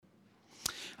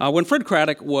When Fred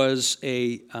Craddock was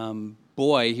a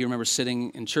boy, he remembers sitting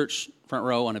in church front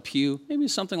row on a pew, maybe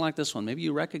something like this one. Maybe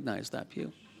you recognize that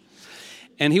pew.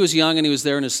 And he was young, and he was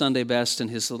there in his Sunday best, and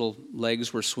his little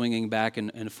legs were swinging back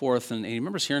and forth. And he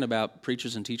remembers hearing about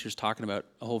preachers and teachers talking about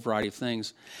a whole variety of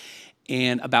things,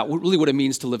 and about really what it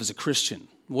means to live as a Christian.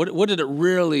 What did it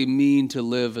really mean to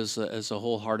live as a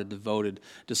wholehearted, devoted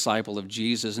disciple of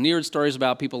Jesus? And he heard stories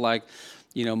about people like,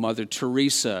 Mother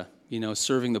Teresa,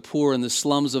 serving the poor in the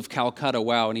slums of Calcutta.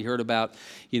 Wow. And he heard about,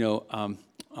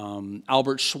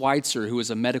 Albert Schweitzer, who was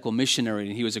a medical missionary,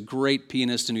 and he was a great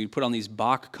pianist, and he'd put on these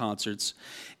Bach concerts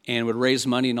and would raise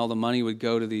money, and all the money would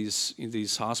go to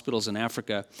these hospitals in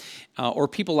Africa. Or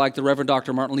people like the Reverend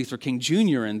Dr. Martin Luther King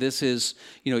Jr., and this is,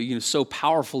 so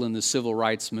powerful in the civil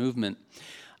rights movement.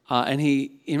 And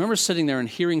he remembers sitting there and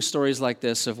hearing stories like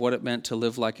this of what it meant to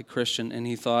live like a Christian, and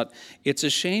he thought, it's a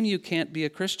shame you can't be a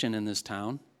Christian in this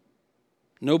town.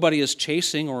 Nobody is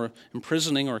chasing or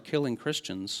imprisoning or killing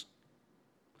Christians.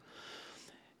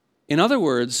 In other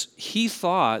words, he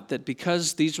thought that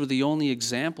because these were the only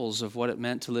examples of what it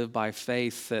meant to live by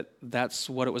faith, that's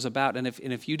what it was about. And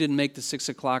if you didn't make the 6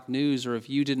 o'clock news, or if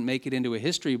you didn't make it into a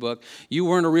history book, you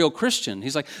weren't a real Christian.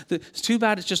 He's like, it's too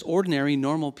bad it's just ordinary,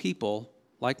 normal people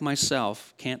like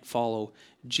myself can't follow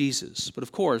Jesus. But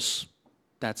of course,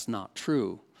 that's not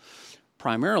true.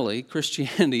 Primarily,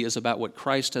 Christianity is about what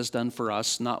Christ has done for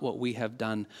us, not what we have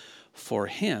done for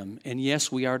him. And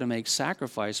yes, we are to make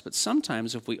sacrifice, but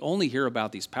sometimes if we only hear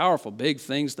about these powerful big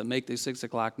things that make the 6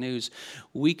 o'clock news,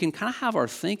 we can kind of have our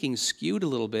thinking skewed a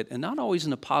little bit, and not always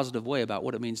in a positive way, about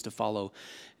what it means to follow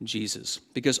Jesus.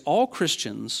 Because all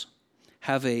Christians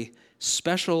have a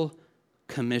special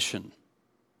commission.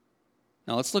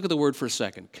 Now let's look at the word for a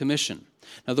second, commission.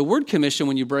 Now the word commission,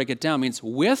 when you break it down, means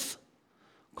with,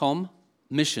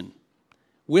 mission,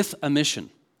 with a mission.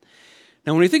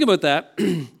 Now, when we think about that,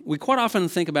 we quite often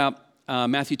think about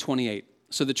Matthew 28.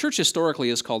 So the church historically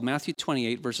is called Matthew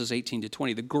 28, verses 18 to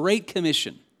 20, the Great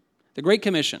Commission. The Great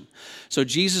Commission. So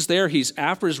Jesus there, he's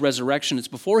after his resurrection. It's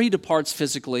before he departs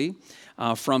physically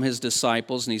from his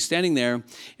disciples, and he's standing there,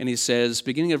 and he says,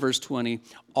 beginning at verse 20,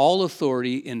 all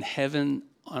authority in heaven,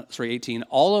 18,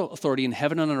 all authority in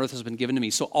heaven and on earth has been given to me.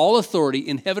 So all authority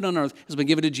in heaven and on earth has been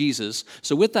given to Jesus.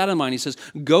 So with that in mind, he says,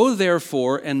 go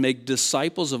therefore and make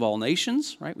disciples of all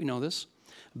nations, right? We know this.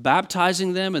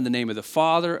 Baptizing them in the name of the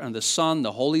Father and the Son,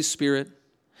 the Holy Spirit,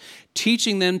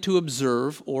 teaching them to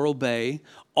observe or obey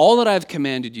all that I have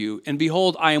commanded you. And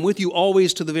behold, I am with you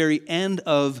always to the very end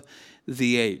of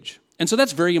the age. And so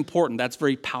that's very important. That's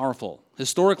very powerful.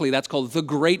 Historically, that's called the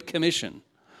Great Commission.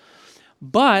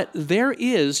 But there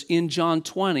is, in John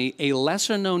 20, a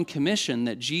lesser-known commission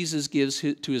that Jesus gives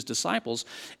to his disciples,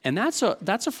 and that's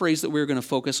a phrase that we're going to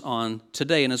focus on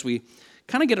today. And as we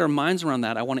kind of get our minds around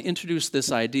that, I want to introduce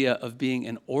this idea of being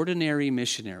an ordinary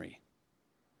missionary.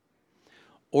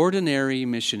 Ordinary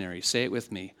missionary. Say it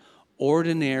with me.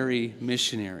 Ordinary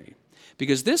missionary.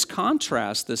 Because this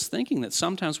contrasts this thinking that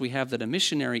sometimes we have that a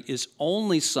missionary is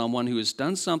only someone who has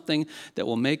done something that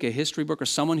will make a history book, or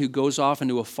someone who goes off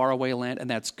into a faraway land, and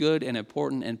that's good and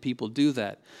important, and people do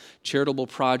that. Charitable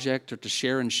project, or to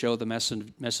share and show the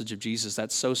message of Jesus,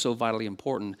 that's so vitally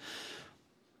important.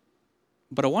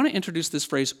 But I want to introduce this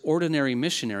phrase, ordinary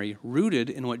missionary, rooted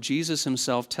in what Jesus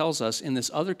himself tells us in this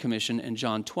other commission in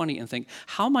John 20, and think,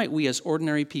 how might we as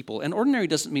ordinary people, and ordinary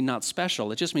doesn't mean not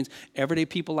special, it just means everyday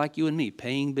people like you and me,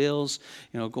 paying bills,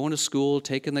 going to school,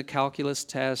 taking the calculus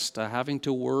test, having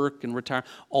to work and retire,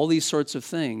 all these sorts of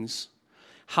things.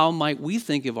 How might we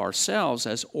think of ourselves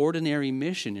as ordinary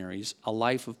missionaries, a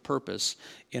life of purpose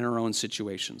in our own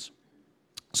situations?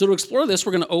 So to explore this,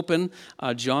 we're going to open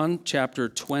John chapter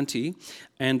 20.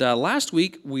 And last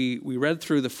week, we read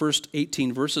through the first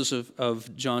 18 verses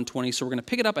of John 20. So we're going to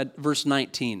pick it up at verse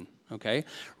 19, okay?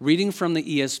 Reading from the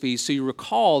ESV. So you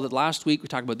recall that last week we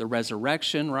talked about the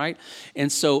resurrection, right? And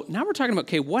so now we're talking about,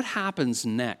 okay, what happens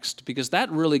next? Because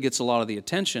that really gets a lot of the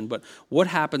attention, but what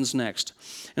happens next?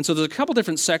 And so there's a couple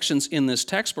different sections in this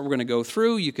text, but we're going to go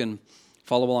through. You can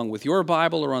follow along with your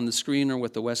Bible or on the screen or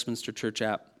with the Westminster Church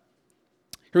app.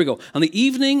 Here we go. On the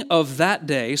evening of that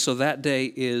day, so that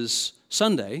day is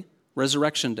Sunday,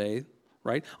 Resurrection Day,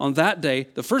 right? On that day,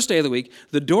 the first day of the week,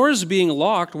 the doors being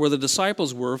locked where the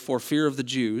disciples were for fear of the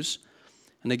Jews.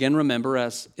 And again, remember,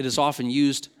 as it is often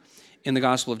used in the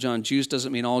Gospel of John, Jews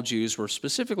doesn't mean all Jews. We're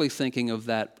specifically thinking of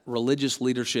that religious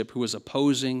leadership who was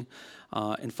opposing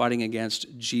and fighting against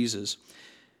Jesus.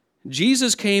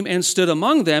 Jesus came and stood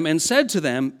among them and said to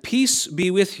them, "Peace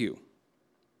be with you."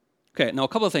 Okay, now a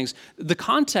couple of things. The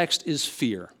context is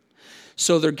fear.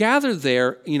 So they're gathered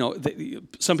there.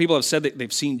 Some people have said that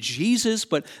they've seen Jesus,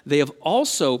 but they have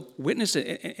also witnessed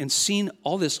it and seen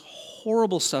all this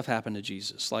horrible stuff happen to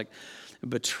Jesus, like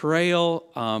betrayal.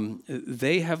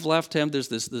 They have left him. There's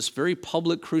this very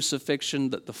public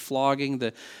crucifixion, the flogging,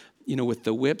 with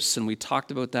the whips, and we talked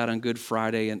about that on Good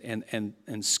Friday,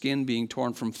 and skin being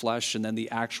torn from flesh, and then the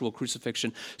actual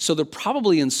crucifixion. So they're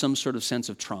probably in some sort of sense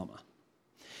of trauma.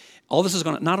 All this is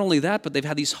going on. Not only that, but they've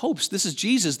had these hopes. This is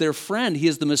Jesus, their friend. He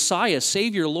is the Messiah,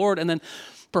 Savior, Lord. And then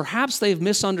perhaps they've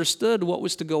misunderstood what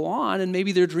was to go on, and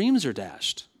maybe their dreams are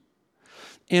dashed.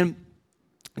 And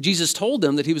Jesus told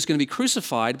them that he was going to be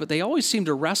crucified, but they always seem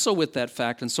to wrestle with that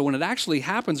fact. And so when it actually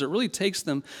happens, it really takes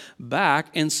them back.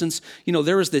 And since,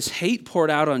 there was this hate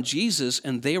poured out on Jesus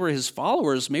and they were his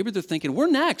followers, maybe they're thinking, we're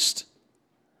next.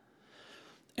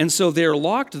 And so they're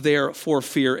locked there for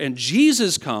fear. And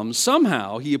Jesus comes.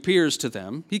 Somehow he appears to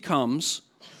them. He comes.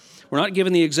 We're not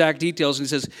given the exact details. And he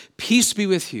says, peace be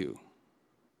with you,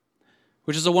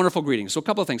 which is a wonderful greeting. So a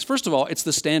couple of things. First of all, it's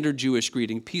the standard Jewish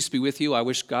greeting. Peace be with you. I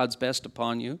wish God's best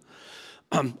upon you.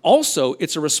 Also,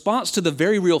 it's a response to the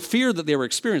very real fear that they were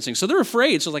experiencing. So they're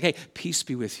afraid. So it's like, hey, peace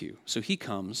be with you. So he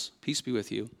comes. Peace be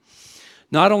with you.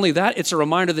 Not only that, it's a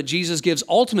reminder that Jesus gives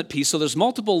ultimate peace. So there's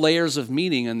multiple layers of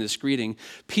meaning in this greeting.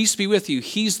 Peace be with you.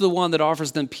 He's the one that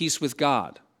offers them peace with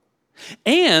God.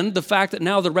 And the fact that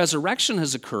now the resurrection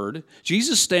has occurred,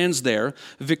 Jesus stands there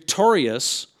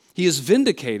victorious. He is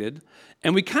vindicated.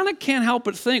 And we kind of can't help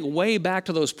but think way back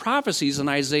to those prophecies in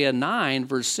Isaiah 9,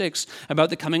 verse 6,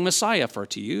 about the coming Messiah. For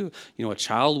to you, a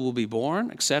child will be born,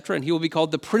 etc., and he will be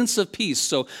called the Prince of Peace.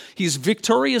 So he's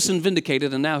victorious and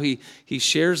vindicated, and now he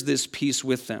shares this peace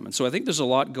with them. And so I think there's a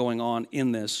lot going on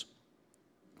in this.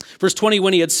 Verse 20,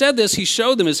 when he had said this, he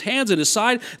showed them his hands and his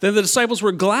side. Then the disciples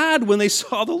were glad when they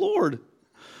saw the Lord.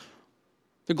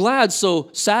 They're glad,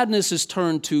 so sadness is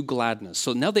turned to gladness.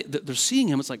 So now they're seeing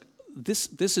him. It's like,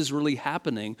 this is really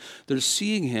happening. They're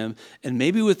seeing him, and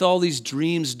maybe with all these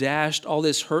dreams dashed, all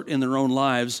this hurt in their own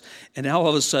lives, and now all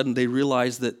of a sudden they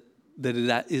realize that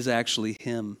is actually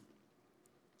him.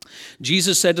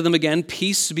 Jesus said to them again,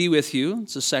 peace be with you.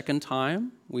 It's the second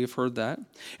time we have heard that.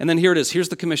 And then here it is. Here's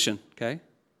the commission, okay?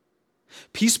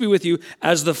 Peace be with you.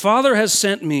 As the Father has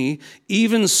sent me,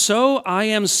 even so I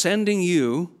am sending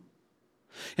you.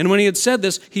 And when he had said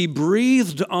this, he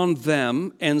breathed on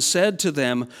them and said to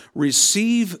them,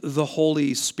 receive the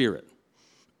Holy Spirit.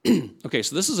 Okay,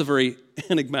 so this is a very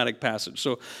enigmatic passage.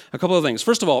 So a couple of things.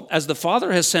 First of all, as the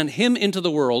Father has sent him into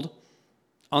the world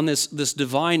on this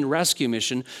divine rescue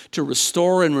mission to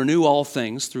restore and renew all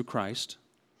things through Christ,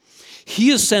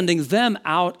 he is sending them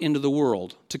out into the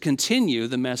world to continue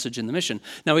the message and the mission.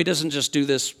 Now, he doesn't just do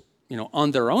this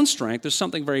on their own strength. There's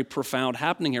something very profound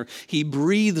happening here. He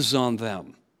breathes on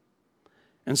them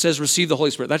and says, receive the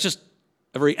Holy Spirit. That's just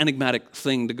a very enigmatic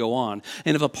thing to go on.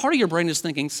 And if a part of your brain is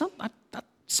thinking, that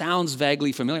sounds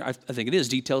vaguely familiar, I think it is.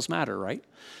 Details matter, right?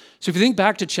 So if you think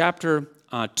back to chapter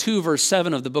 2, verse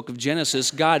 7 of the book of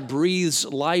Genesis, God breathes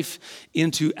life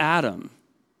into Adam,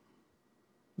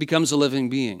 becomes a living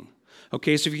being.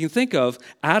 Okay, so if you can think of,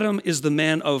 Adam is the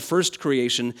man of first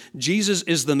creation, Jesus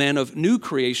is the man of new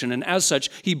creation, and as such,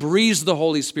 he breathes the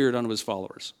Holy Spirit onto his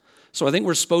followers. So I think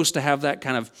we're supposed to have that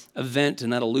kind of event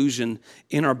and that illusion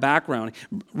in our background.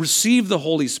 Receive the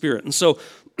Holy Spirit. And so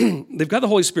they've got the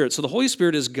Holy Spirit. So the Holy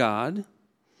Spirit is God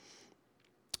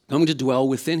coming to dwell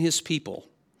within his people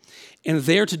and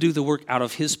there to do the work out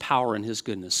of his power and his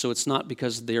goodness. So it's not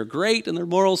because they're great and they're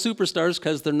moral superstars,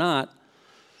 because they're not.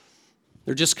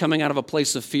 They're just coming out of a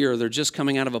place of fear. They're just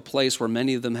coming out of a place where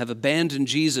many of them have abandoned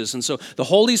Jesus. And so the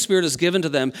Holy Spirit is given to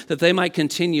them that they might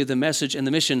continue the message and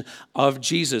the mission of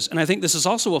Jesus. And I think this is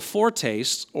also a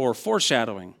foretaste or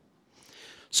foreshadowing.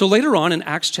 So later on in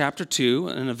Acts chapter 2,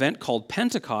 an event called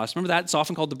Pentecost, remember that? It's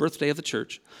often called the birthday of the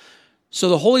church. So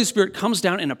the Holy Spirit comes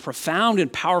down in a profound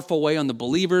and powerful way on the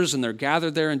believers, and they're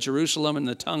gathered there in Jerusalem, and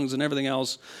the tongues and everything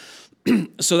else.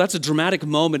 So that's a dramatic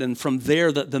moment, and from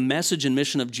there, the message and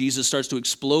mission of Jesus starts to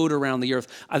explode around the earth.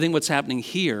 I think what's happening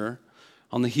here,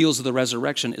 on the heels of the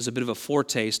resurrection, is a bit of a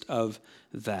foretaste of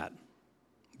that.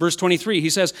 Verse 23,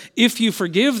 he says, if you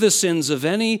forgive the sins of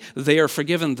any, they are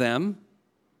forgiven them.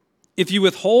 If you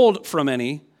withhold from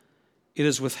any, it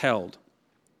is withheld.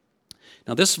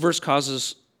 Now, this verse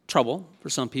causes trouble for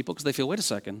some people because they feel, wait a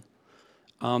second,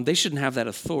 they shouldn't have that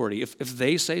authority. If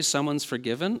they say someone's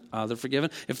forgiven, they're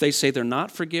forgiven. If they say they're not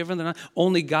forgiven, they're not.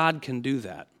 Only God can do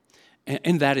that.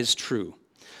 And that is true.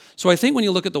 So I think when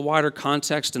you look at the wider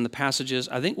context and the passages,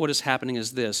 I think what is happening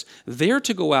is this. They're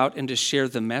to go out and to share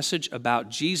the message about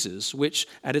Jesus, which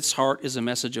at its heart is a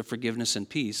message of forgiveness and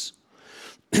peace.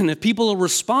 And if people will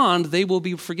respond, they will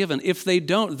be forgiven. If they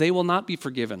don't, they will not be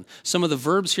forgiven. Some of the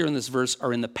verbs here in this verse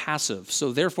are in the passive.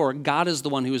 So therefore, God is the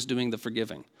one who is doing the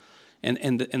forgiving. And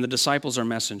the disciples are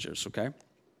messengers, okay?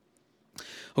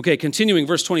 Okay, continuing,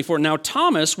 verse 24. Now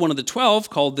Thomas, one of the 12,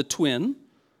 called the twin,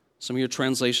 some of your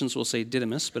translations will say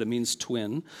Didymus, but it means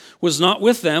twin, was not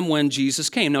with them when Jesus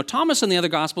came. Now Thomas in the other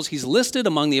Gospels, he's listed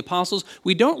among the apostles.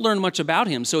 We don't learn much about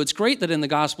him, so it's great that in the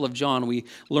Gospel of John we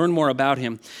learn more about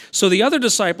him. So the other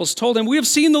disciples told him, "We have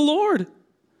seen the Lord."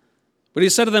 But he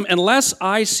said to them, "Unless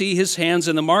I see his hands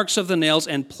in the marks of the nails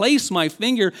and place my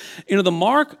finger into the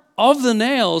mark of the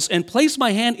nails and place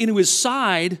my hand into his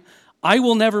side, I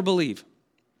will never believe."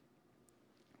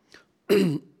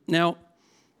 Now,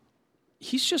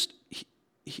 he's just,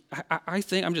 I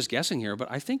think, I'm just guessing here,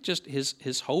 but I think just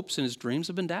his hopes and his dreams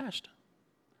have been dashed.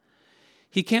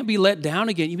 He can't be let down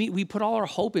again. You mean we put all our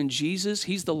hope in Jesus?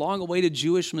 He's the long-awaited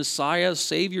Jewish Messiah,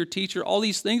 Savior, teacher, all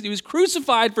these things. He was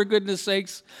crucified, for goodness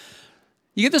sakes.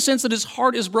 You get the sense that his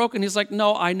heart is broken. He's like,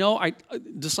 no, I know,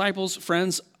 disciples,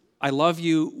 friends, I love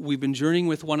you. We've been journeying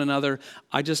with one another.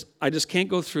 I just can't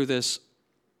go through this.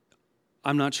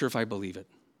 I'm not sure if I believe it.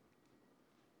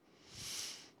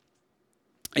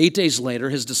 8 days later,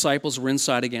 his disciples were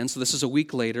inside again, so this is a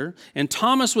week later, and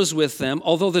Thomas was with them.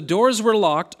 Although the doors were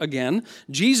locked again,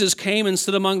 Jesus came and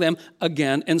stood among them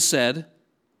again and said,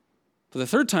 for the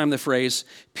third time the phrase,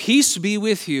 "Peace be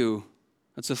with you."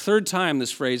 That's the third time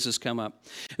this phrase has come up.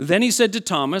 Then he said to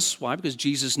Thomas, why? Because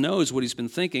Jesus knows what he's been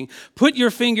thinking, "Put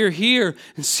your finger here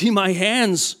and see my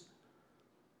hands.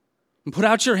 And put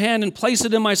out your hand and place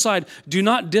it in my side. Do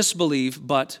not disbelieve,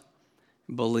 but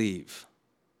believe."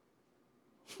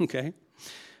 Okay?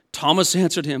 Thomas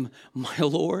answered him, "My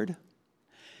Lord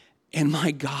and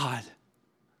my God."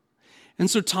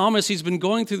 And so Thomas, he's been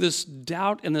going through this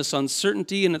doubt and this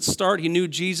uncertainty. And at the start, he knew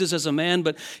Jesus as a man,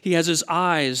 but he has his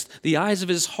eyes, the eyes of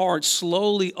his heart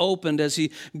slowly opened as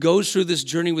he goes through this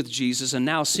journey with Jesus. And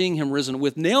now seeing him risen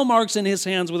with nail marks in his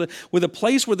hands, with a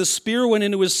place where the spear went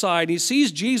into his side. He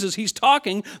sees Jesus, he's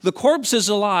talking, the corpse is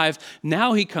alive.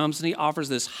 Now he comes and he offers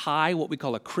this high, what we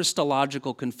call a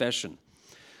Christological confession.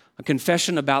 A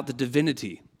confession about the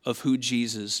divinity of who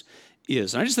Jesus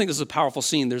is. And I just think this is a powerful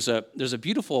scene. There's a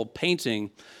beautiful painting.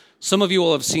 Some of you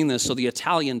will have seen this. So the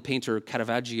Italian painter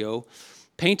Caravaggio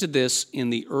painted this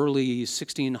in the early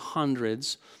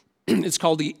 1600s. It's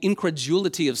called The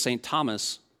Incredulity of St.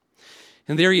 Thomas.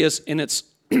 And there he is, and it's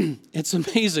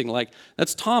amazing. Like,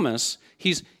 that's Thomas.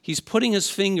 He's putting his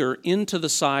finger into the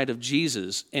side of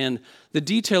Jesus, and the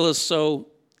detail is so,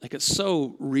 like, it's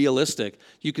so realistic.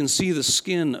 You can see the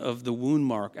skin of the wound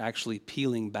mark actually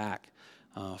peeling back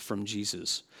from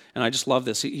Jesus. And I just love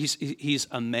this. He's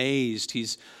amazed.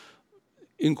 He's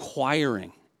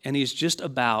inquiring. And he's just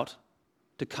about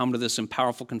to come to this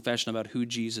powerful confession about who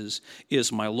Jesus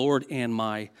is, my Lord and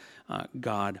my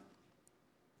God.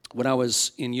 When I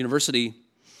was in university,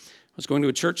 I was going to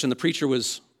a church, and the preacher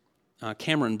was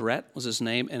Cameron Brett was his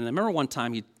name. And I remember one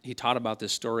time he taught about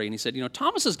this story, and he said,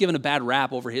 Thomas is given a bad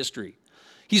rap over history.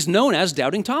 He's known as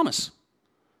Doubting Thomas.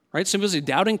 Right? Simply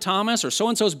doubting Thomas, or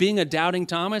so-and-so's being a doubting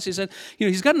Thomas. He said,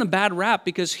 he's gotten a bad rap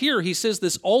because here he says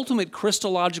this ultimate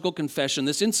Christological confession,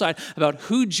 this insight about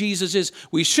who Jesus is.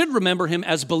 We should remember him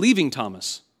as believing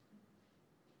Thomas.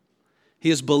 He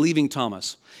is believing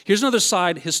Thomas. Here's another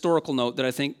side historical note that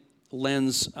I think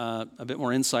lends a bit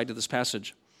more insight to this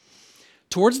passage.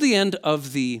 Towards the end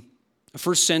of the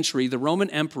first century, the Roman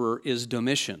emperor is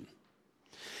Domitian.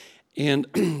 And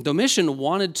Domitian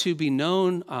wanted to be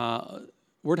known,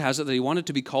 word has it that he wanted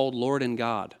to be called Lord and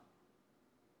God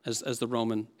as the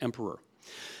Roman emperor.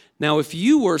 Now, if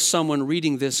you were someone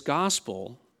reading this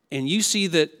gospel and you see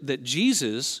that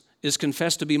Jesus is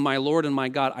confessed to be my Lord and my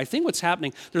God, I think what's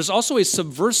happening, there's also a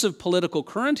subversive political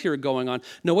current here going on.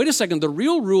 No, wait a second, the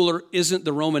real ruler isn't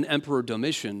the Roman emperor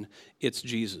Domitian, it's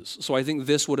Jesus. So I think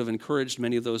this would have encouraged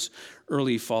many of those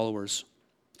early followers.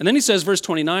 And then he says, verse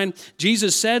 29,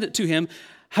 Jesus said to him,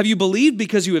 "Have you believed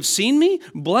because you have seen me?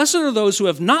 Blessed are those who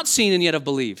have not seen and yet have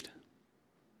believed."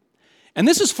 And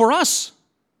this is for us.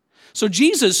 So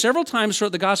Jesus, several times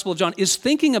throughout the Gospel of John, is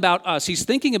thinking about us. He's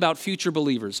thinking about future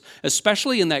believers,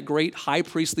 especially in that great high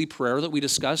priestly prayer that we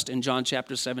discussed in John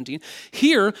chapter 17.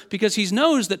 Here, because he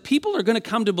knows that people are going to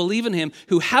come to believe in him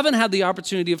who haven't had the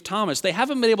opportunity of Thomas. They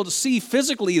haven't been able to see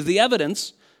physically the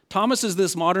evidence. Thomas is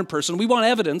this modern person. We want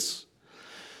evidence.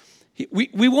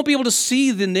 We won't be able to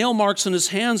see the nail marks in his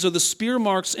hands or the spear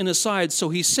marks in his side. So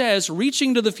he says,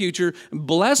 reaching to the future,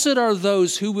 blessed are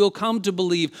those who will come to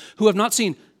believe, who have not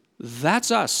seen. That's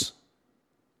us.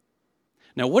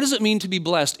 Now, what does it mean to be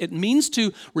blessed? It means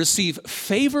to receive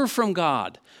favor from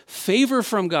God. Favor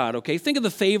from God, okay? Think of the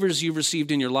favors you've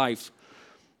received in your life.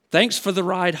 Thanks for the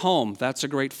ride home. That's a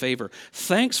great favor.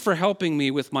 Thanks for helping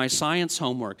me with my science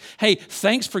homework. Hey,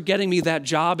 thanks for getting me that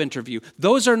job interview.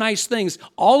 Those are nice things.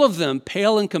 All of them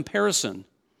pale in comparison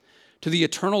to the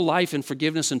eternal life and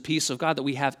forgiveness and peace of God that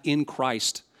we have in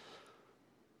Christ.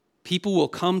 People will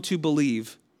come to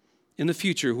believe in the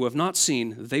future who have not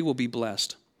seen, they will be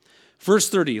blessed. Verse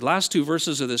 30, last two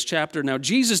verses of this chapter. Now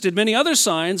Jesus did many other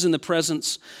signs in the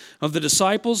presence of the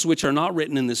disciples, which are not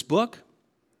written in this book.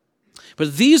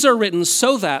 But these are written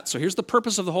so that, so here's the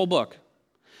purpose of the whole book.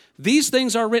 These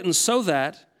things are written so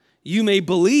that you may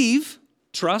believe,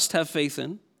 trust, have faith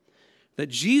in, that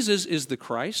Jesus is the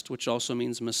Christ, which also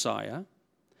means Messiah,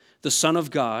 the Son of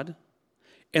God,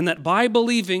 and that by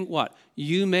believing, what?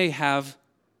 You may have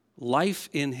life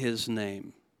in his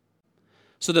name.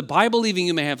 So that by believing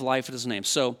you may have life in his name.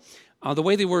 So the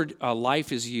way the word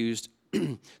life is used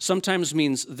sometimes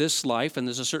means this life, and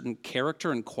there's a certain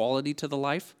character and quality to the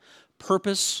life,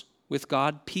 purpose with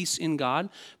God, peace in God,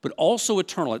 but also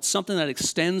eternal. It's something that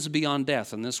extends beyond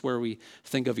death, and this is where we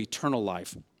think of eternal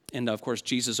life. And of course,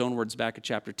 Jesus' own words back at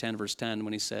chapter 10, verse 10,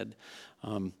 when he said,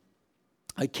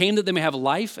 I came that they may have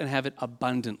life and have it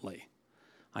abundantly.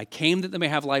 I came that they may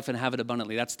have life and have it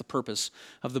abundantly. That's the purpose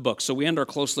of the book. So we end our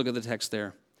close look at the text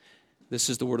there. This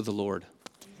is the word of the Lord.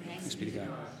 Thanks be to God.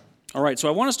 All right, so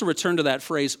I want us to return to that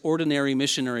phrase, ordinary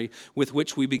missionary, with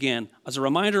which we began. As a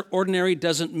reminder, ordinary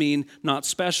doesn't mean not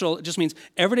special. It just means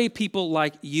everyday people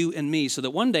like you and me, so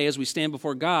that one day as we stand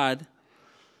before God,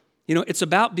 it's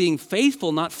about being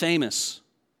faithful, not famous.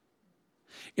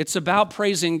 It's about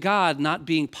praising God, not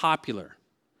being popular.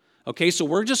 Okay, so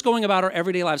we're just going about our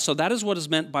everyday lives. So that is what is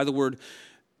meant by the word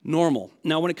normal.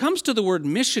 Now, when it comes to the word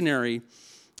missionary,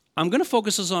 I'm going to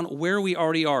focus us on where we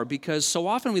already are, because so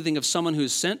often we think of someone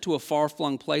who's sent to a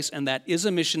far-flung place, and that is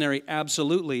a missionary,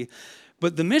 absolutely.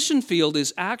 But the mission field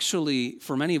is actually,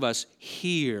 for many of us,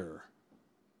 here.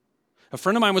 A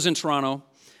friend of mine was in Toronto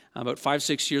about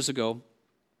 5-6 years ago,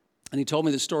 and he told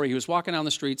me this story. He was walking down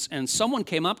the streets, and someone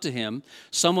came up to him,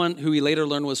 someone who he later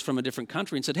learned was from a different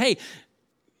country, and said, hey,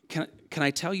 can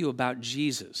I tell you about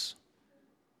Jesus?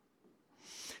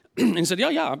 And he said,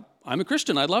 yeah, I'm a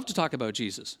Christian. I'd love to talk about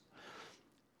Jesus.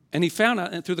 And he found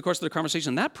out through the course of the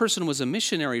conversation, that person was a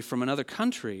missionary from another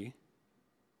country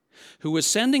who was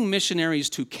sending missionaries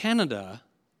to Canada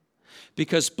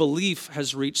because belief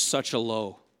has reached such a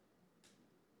low.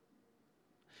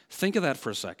 Think of that for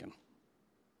a second.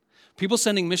 People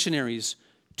sending missionaries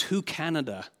to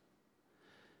Canada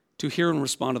to hear and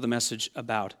respond to the message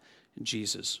about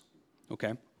Jesus.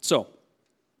 Okay? So,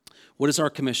 what is our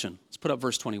commission? Let's put up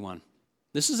verse 21.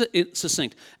 This is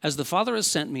succinct. As the Father has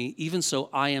sent me, even so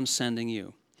I am sending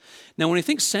you. Now, when we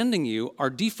think sending you, our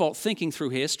default thinking through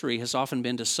history has often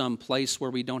been to some place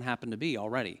where we don't happen to be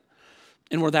already.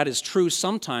 And where that is true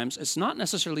sometimes, it's not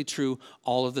necessarily true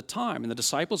all of the time. And the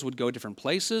disciples would go different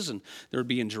places, and there would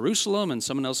be in Jerusalem and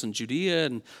someone else in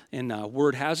Judea, and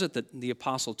word has it that the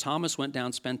Apostle Thomas went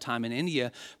down, spent time in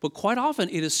India. But quite often,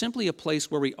 it is simply a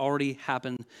place where we already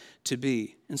happen to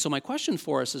be. And so my question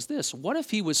for us is this: what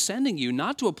if he was sending you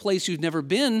not to a place you've never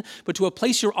been, but to a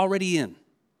place you're already in?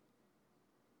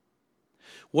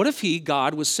 What if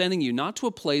God was sending you not to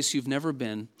a place you've never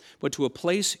been, but to a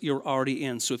place you're already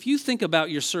in? So if you think about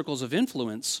your circles of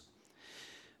influence,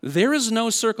 there is no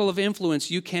circle of influence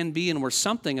you can be in where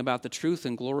something about the truth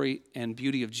and glory and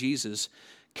beauty of Jesus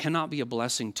cannot be a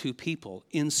blessing to people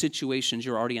in situations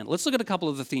you're already in. Let's look at a couple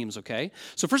of the themes, okay?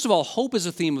 So first of all, hope is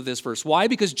a theme of this verse. Why?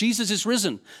 Because Jesus is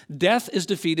risen. Death is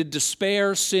defeated,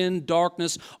 despair, sin,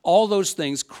 darkness, all those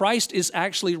things. Christ is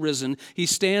actually risen. He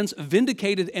stands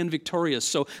vindicated and victorious.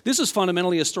 So this is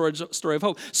fundamentally a story of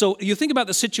hope. So you think about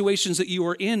the situations that you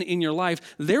are in your life.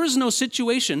 There is no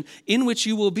situation in which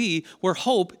you will be where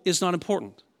hope is not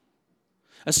important.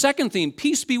 A second theme,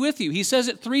 peace be with you. He says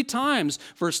it 3 times,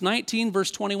 verse 19,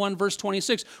 verse 21, verse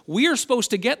 26. We are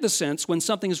supposed to get the sense when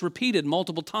something is repeated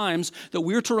multiple times that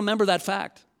we're to remember that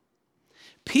fact.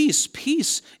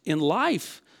 Peace in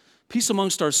life, peace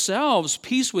amongst ourselves,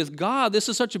 peace with God. This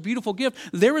is such a beautiful gift.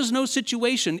 There is no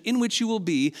situation in which you will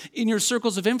be in your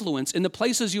circles of influence, in the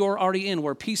places you are already in,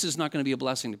 where peace is not going to be a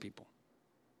blessing to people.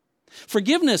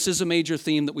 Forgiveness is a major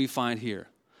theme that we find here.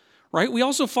 Right? We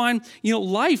also find,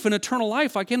 life and eternal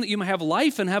life. I came that you may have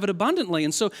life and have it abundantly.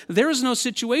 And so there is no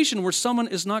situation where someone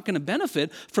is not going to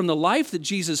benefit from the life that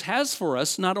Jesus has for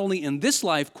us, not only in this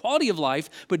life, quality of life,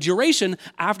 but duration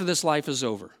after this life is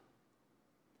over.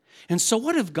 And so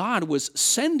what if God was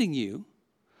sending you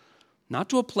not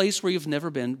to a place where you've never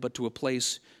been, but to a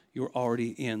place you're already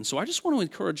in. So I just want to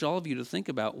encourage all of you to think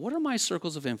about, what are my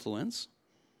circles of influence?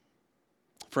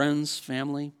 Friends,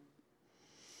 family,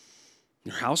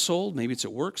 your household, maybe it's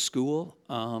at work, school,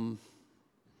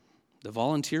 the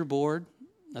volunteer board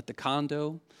at the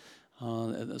condo,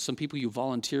 some people you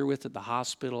volunteer with at the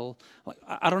hospital.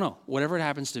 I don't know, whatever it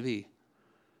happens to be.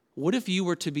 What if you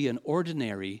were to be an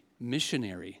ordinary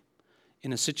missionary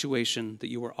in a situation that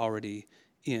you were already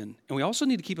in? And we also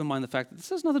need to keep in mind the fact that this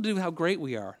has nothing to do with how great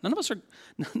we are. None of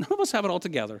us have it all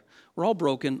together. We're all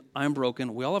broken. I'm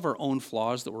broken. We all have our own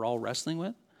flaws that we're all wrestling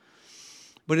with.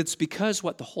 But it's because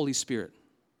what? The Holy Spirit.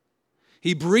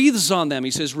 He breathes on them.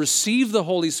 He says, receive the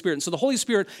Holy Spirit. And so the Holy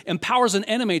Spirit empowers and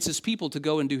animates his people to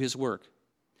go and do his work.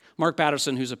 Mark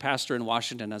Patterson, who's a pastor in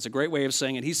Washington, has a great way of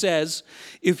saying it. He says,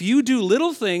 if you do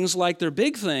little things like they're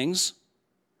big things,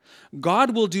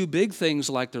 God will do big things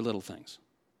like they're little things.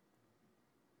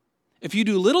 If you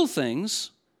do little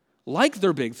things like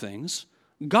they're big things,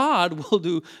 God will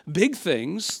do big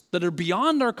things that are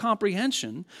beyond our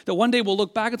comprehension, that one day we'll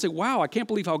look back and say, wow, I can't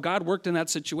believe how God worked in that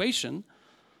situation.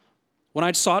 When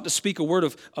I sought to speak a word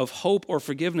of hope or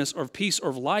forgiveness or peace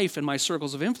or life in my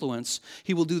circles of influence,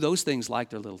 he will do those things like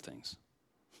they're little things.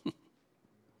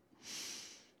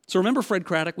 So remember Fred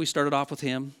Craddock? We started off with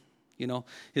him. You know,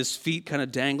 his feet kind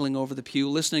of dangling over the pew,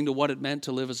 listening to what it meant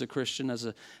to live as a Christian, as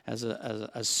a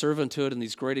servanthood, and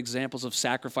these great examples of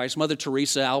sacrifice. Mother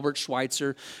Teresa, Albert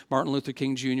Schweitzer, Martin Luther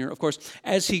King Jr. Of course,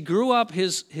 as he grew up,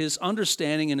 his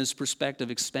understanding and his perspective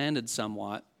expanded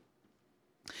somewhat.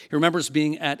 He remembers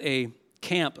being at a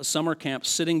summer camp,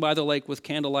 sitting by the lake with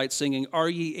candlelight, singing, "Are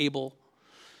ye able?"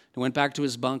 He went back to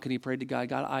his bunk and he prayed to God,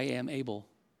 God, I am able.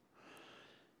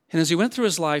 And as he went through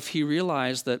his life, he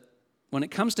realized that when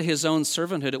it comes to his own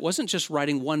servanthood, it wasn't just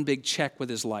writing one big check with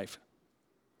his life.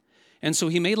 And so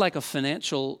he made like a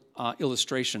financial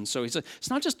illustration. So he said, it's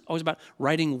not just always about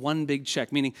writing one big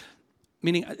check, meaning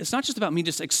it's not just about me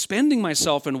just expending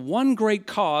myself in one great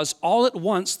cause all at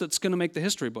once that's going to make the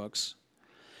history books.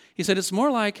 He said, it's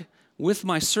more like with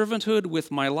my servanthood, with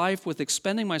my life, with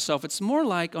expending myself, it's more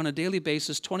like on a daily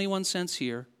basis, 21 cents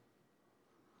here,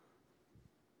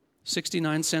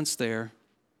 69 cents there,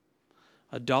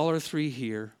 $1.03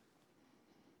 here,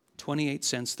 28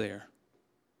 cents there.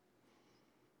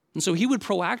 And so he would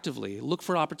proactively look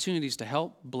for opportunities to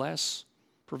help, bless,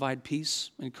 provide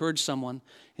peace, encourage someone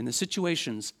in the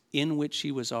situations in which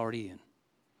he was already in.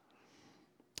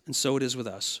 And so it is with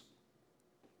us.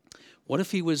 What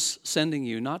if he was sending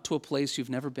you not to a place you've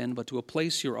never been, but to a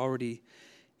place you're already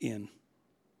in?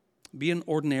 Be an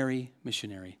ordinary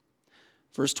missionary.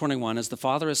 Verse 21, as the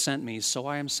Father has sent me, so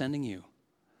I am sending you.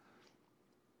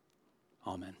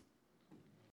 Amen.